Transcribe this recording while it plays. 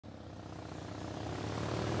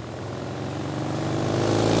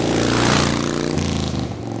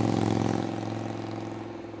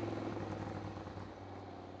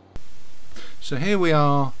So here we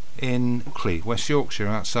are in Ilkley, West Yorkshire,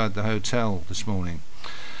 outside the hotel this morning.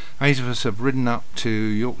 8 of us have ridden up to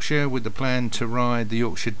Yorkshire with the plan to ride the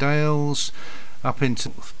Yorkshire Dales up into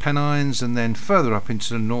Pennines and then further up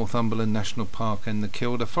into the Northumberland National Park and the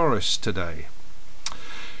Kielder Forest today.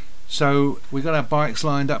 So we've got our bikes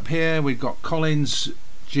lined up here. We've got Collins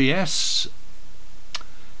GS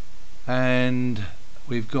and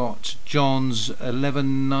we've got John's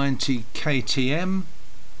 1190 KTM.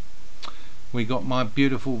 We got my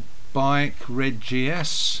beautiful bike, Red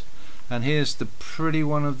GS, and here's the pretty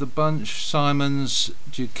one of the bunch, Simon's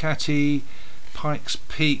Ducati Pikes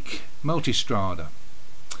Peak Multistrada.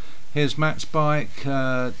 Here's Matt's bike,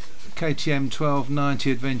 KTM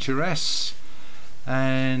 1290 Adventure S,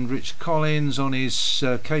 and Rich Collins on his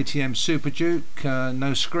KTM Super Duke,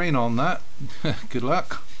 no screen on that, good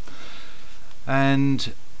luck.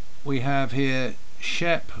 And we have here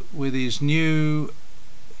Shep with his new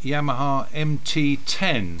Yamaha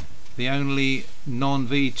MT10, the only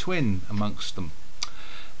non-V twin amongst them,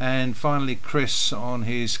 and finally Chris on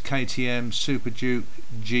his KTM Super Duke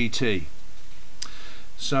GT.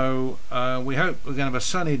 So we hope we're going to have a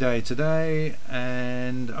sunny day today,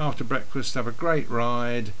 and after breakfast have a great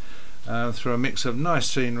ride through a mix of nice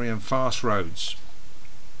scenery and fast roads.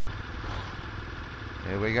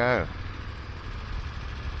 Here we go.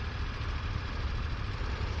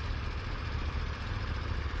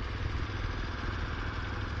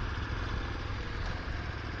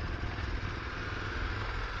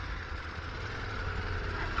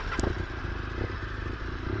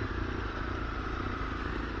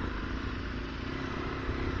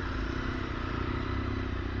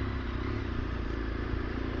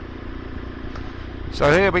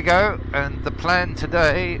 So here we go, and the plan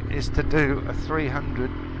today is to do a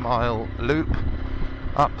 300-mile loop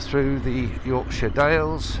up through the Yorkshire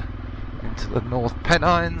Dales into the North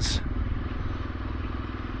Pennines,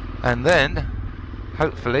 and then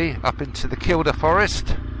hopefully up into the Kielder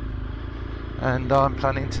Forest, and I'm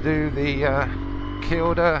planning to do the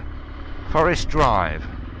Kielder Forest Drive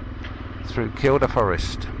through Kielder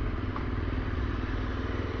Forest.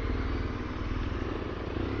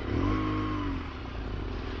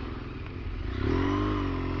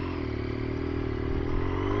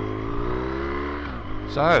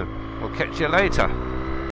 So, we'll catch you later.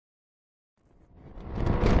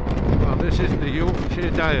 Well, this is the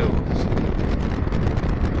Yorkshire Dales,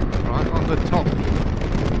 right on the top.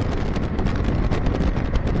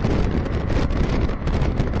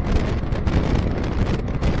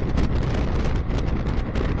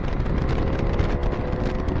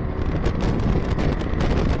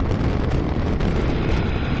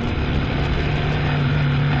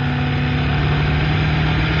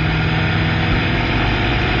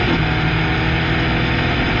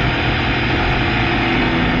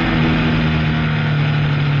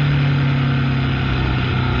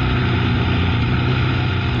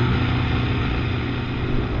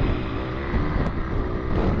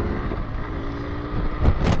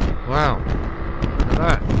 Wow, look at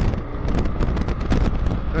that.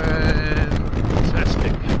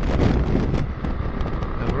 Fantastic.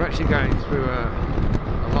 And we're actually going through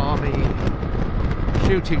an army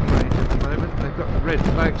shooting range at the moment. They've got the red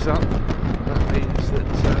flags up. That means that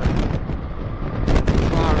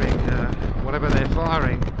firing, whatever they're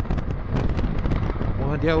firing.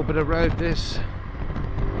 Wind the old bit of road this.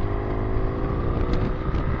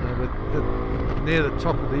 We're near the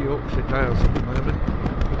top of the Yorkshire Dales at the moment.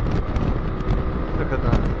 Look at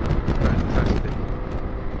that, fantastic.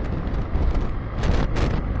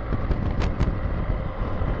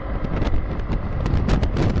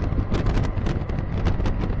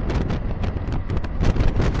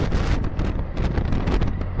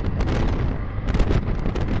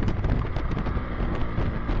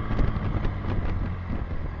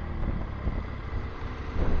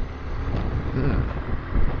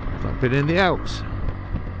 I've been in the Alps.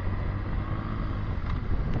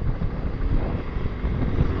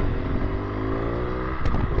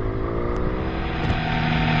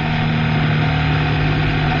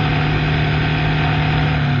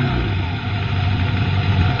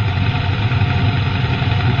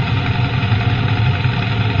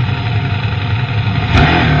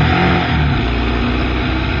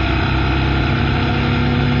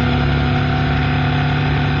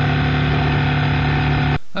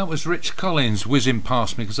 That was Rich Collins whizzing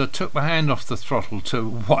past me because I took my hand off the throttle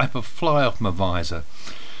to wipe a fly off my visor.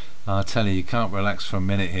 I tell you, you can't relax for a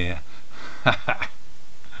minute here.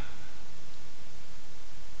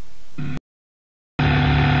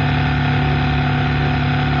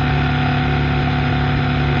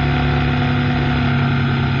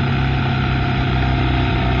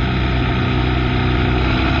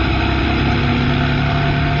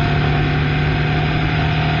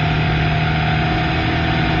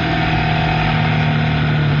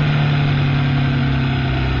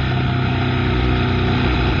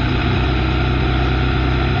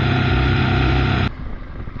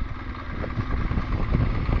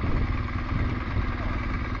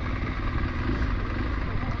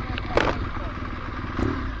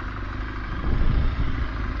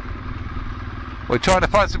 We're trying to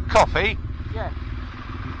find some coffee. Yes.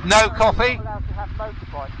 No coffee? Not allowed to have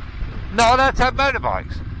motorbikes. Not allowed to have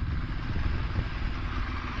motorbikes?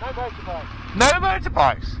 No motorbikes. No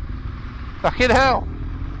motorbikes? Fucking hell.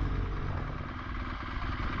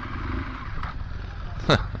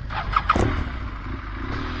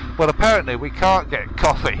 Well, apparently we can't get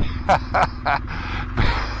coffee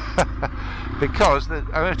because the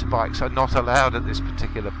motorbikes are not allowed at this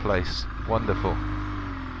particular place. Wonderful.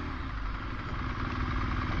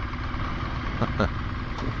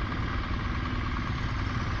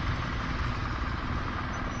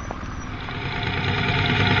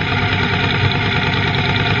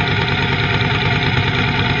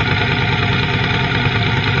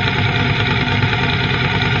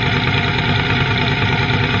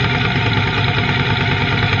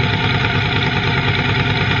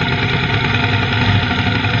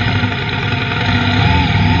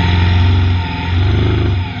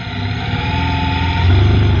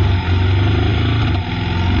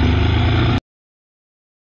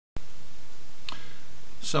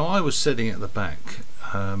 So I was sitting at the back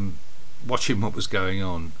watching what was going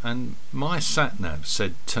on, and my sat-nav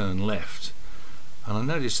said turn left, and I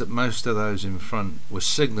noticed that most of those in front were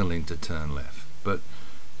signalling to turn left, but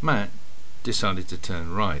Matt decided to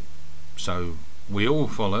turn right, so we all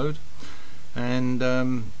followed, and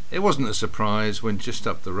it wasn't a surprise when just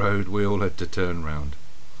up the road we all had to turn round.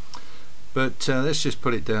 But let's just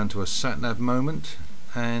put it down to a sat-nav moment,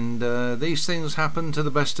 and these things happen to the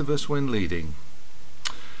best of us when leading.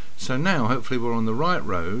 So now hopefully we're on the right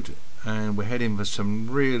road, and we're heading for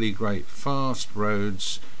some really great fast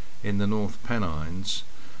roads in the North Pennines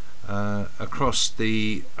across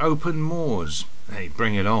the open moors. Hey,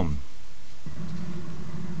 bring it on.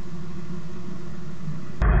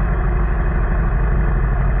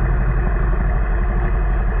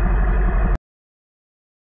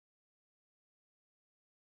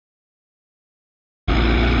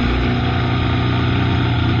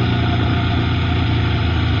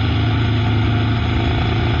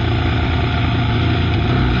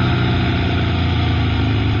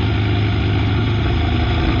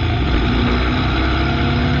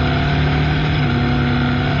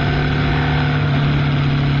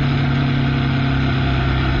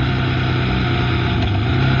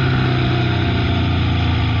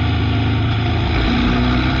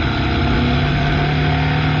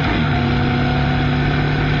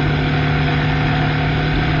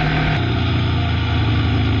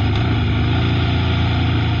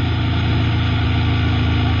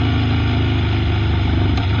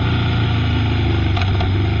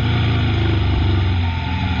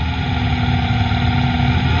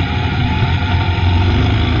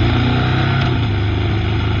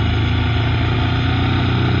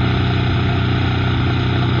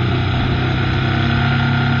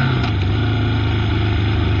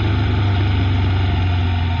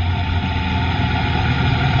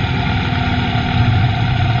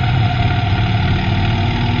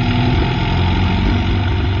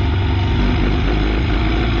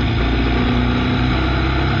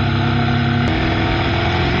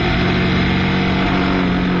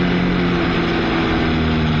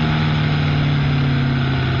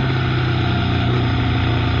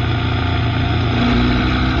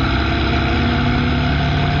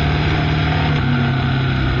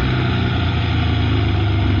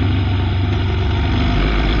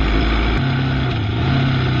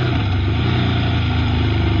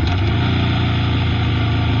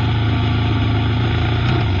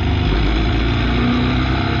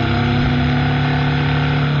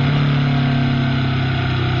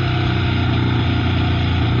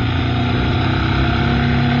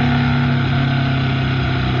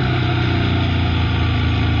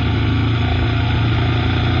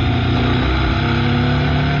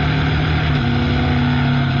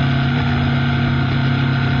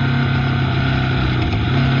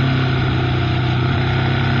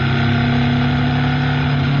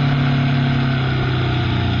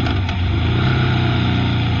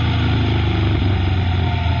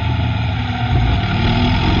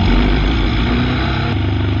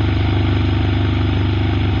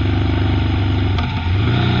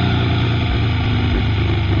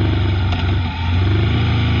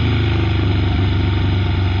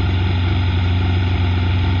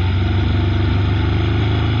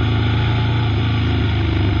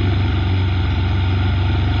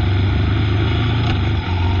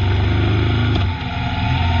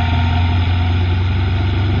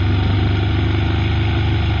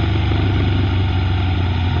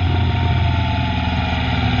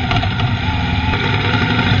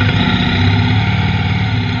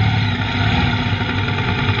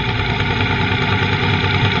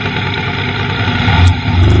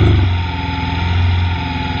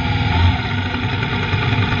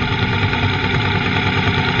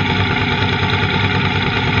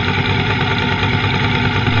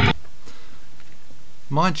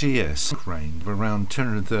 My GS range of around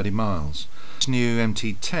 230 miles. This new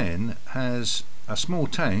MT10 has a small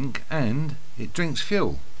tank and it drinks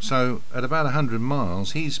fuel, so at about 100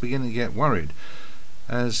 miles he's beginning to get worried,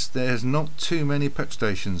 as there's not too many petrol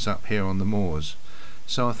stations up here on the moors.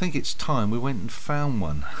 So I think it's time we went and found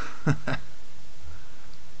one.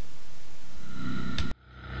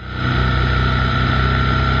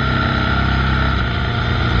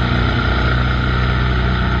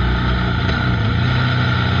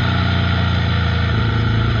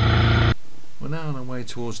 We're now on our way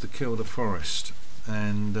towards the Kielder Forest,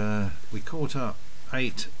 and we caught up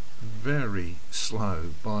 8 very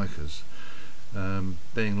slow bikers,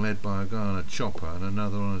 being led by a guy on a chopper and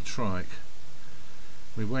another on a trike.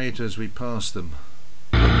 We waved as we passed them.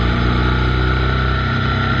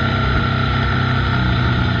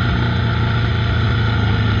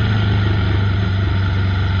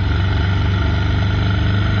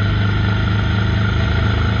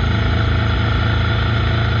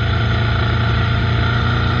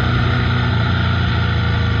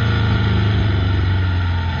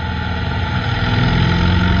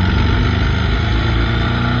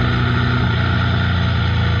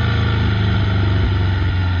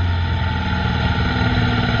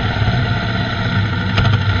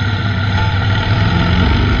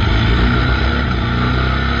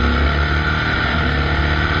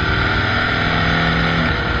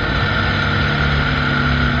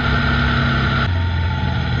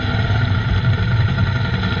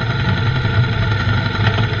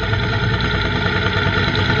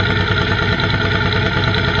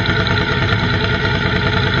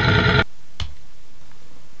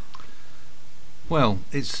 Well,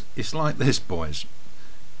 it's like this, boys.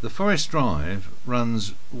 The Forest Drive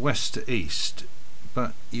runs west to east,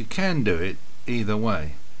 but you can do it either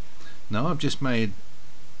way. Now I've just made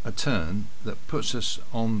a turn that puts us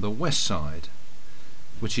on the west side,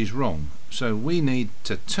 which is wrong, so we need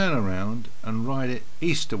to turn around and ride it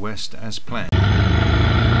east to west as planned.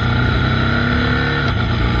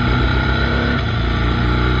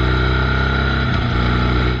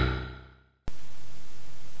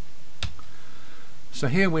 So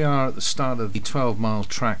here we are at the start of the 12-mile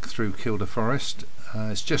track through Kielder Forest.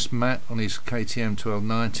 It's just Matt on his KTM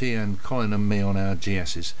 1290 and Colin and me on our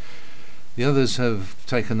GS's. The others have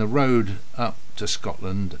taken the road up to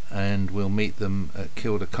Scotland, and we'll meet them at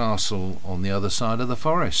Kielder Castle on the other side of the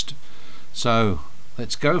forest. So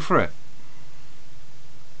let's go for it.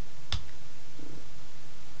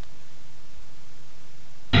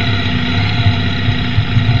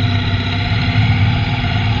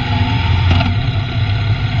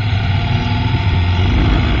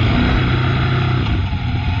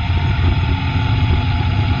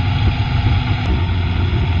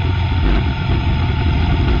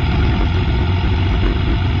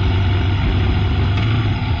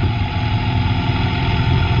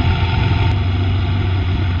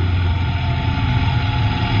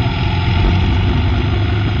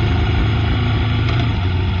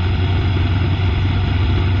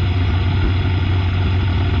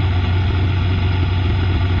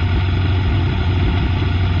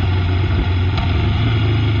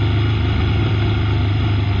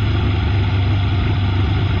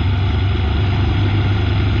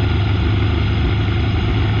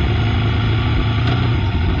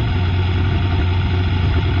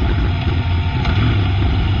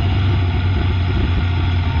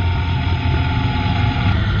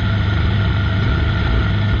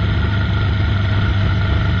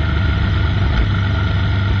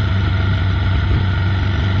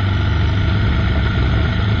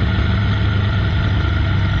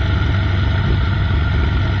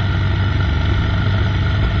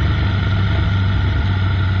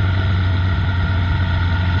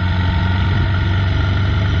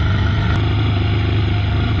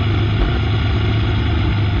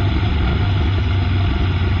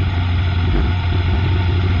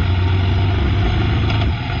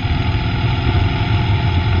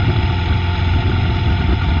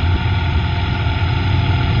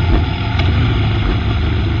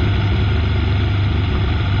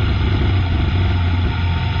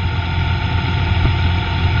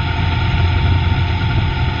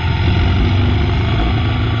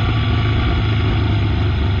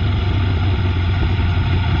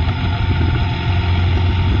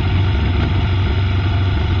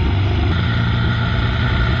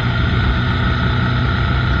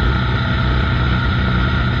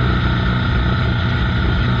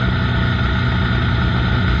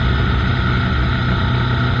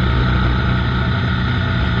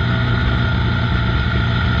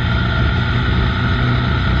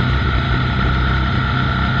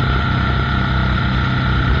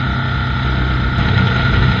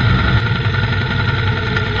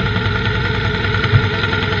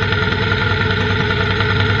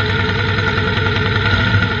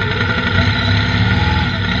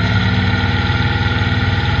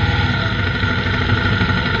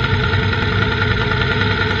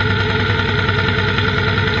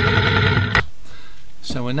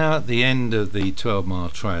 now at the end of the 12-mile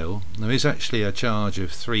trail. There is actually a charge of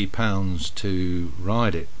 £3 to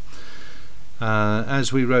ride it.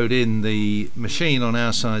 As we rode in, the machine on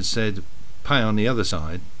our side said pay on the other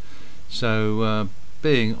side, so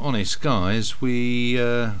being honest guys, we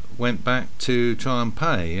went back to try and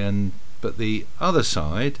pay, but the other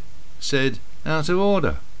side said out of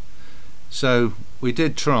order, so we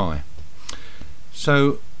did try.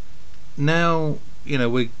 So now, you know,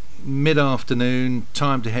 we're mid-afternoon,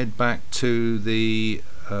 time to head back to the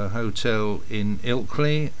hotel in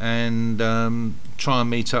Ilkley and try and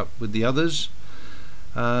meet up with the others.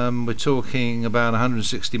 We're talking about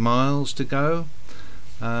 160 miles to go,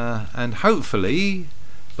 and hopefully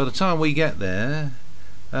by the time we get there,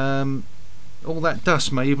 all that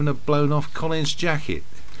dust may even have blown off Colin's jacket.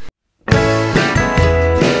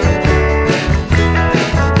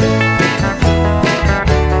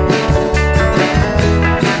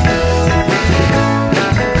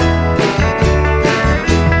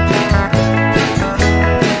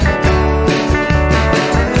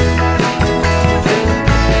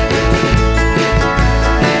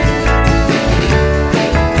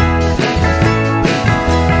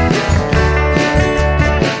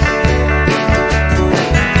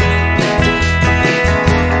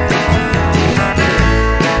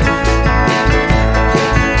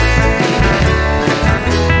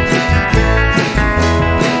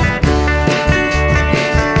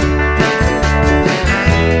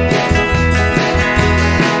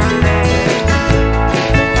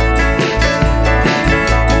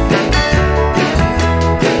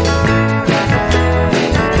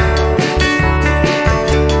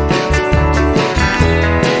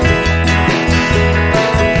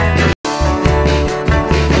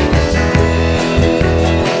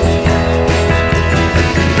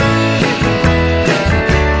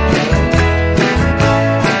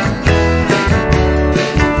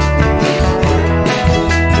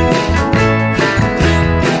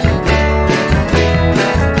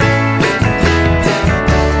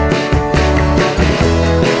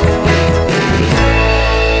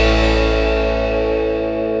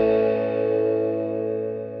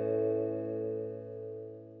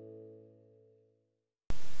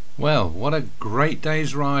 Well, what a great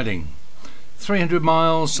day's riding. 300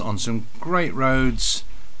 miles on some great roads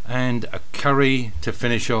and a curry to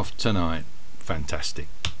finish off tonight. Fantastic.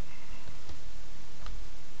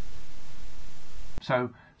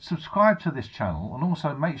 So subscribe to this channel and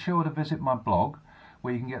also make sure to visit my blog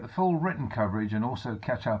where you can get the full written coverage and also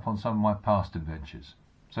catch up on some of my past adventures.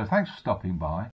 So thanks for stopping by.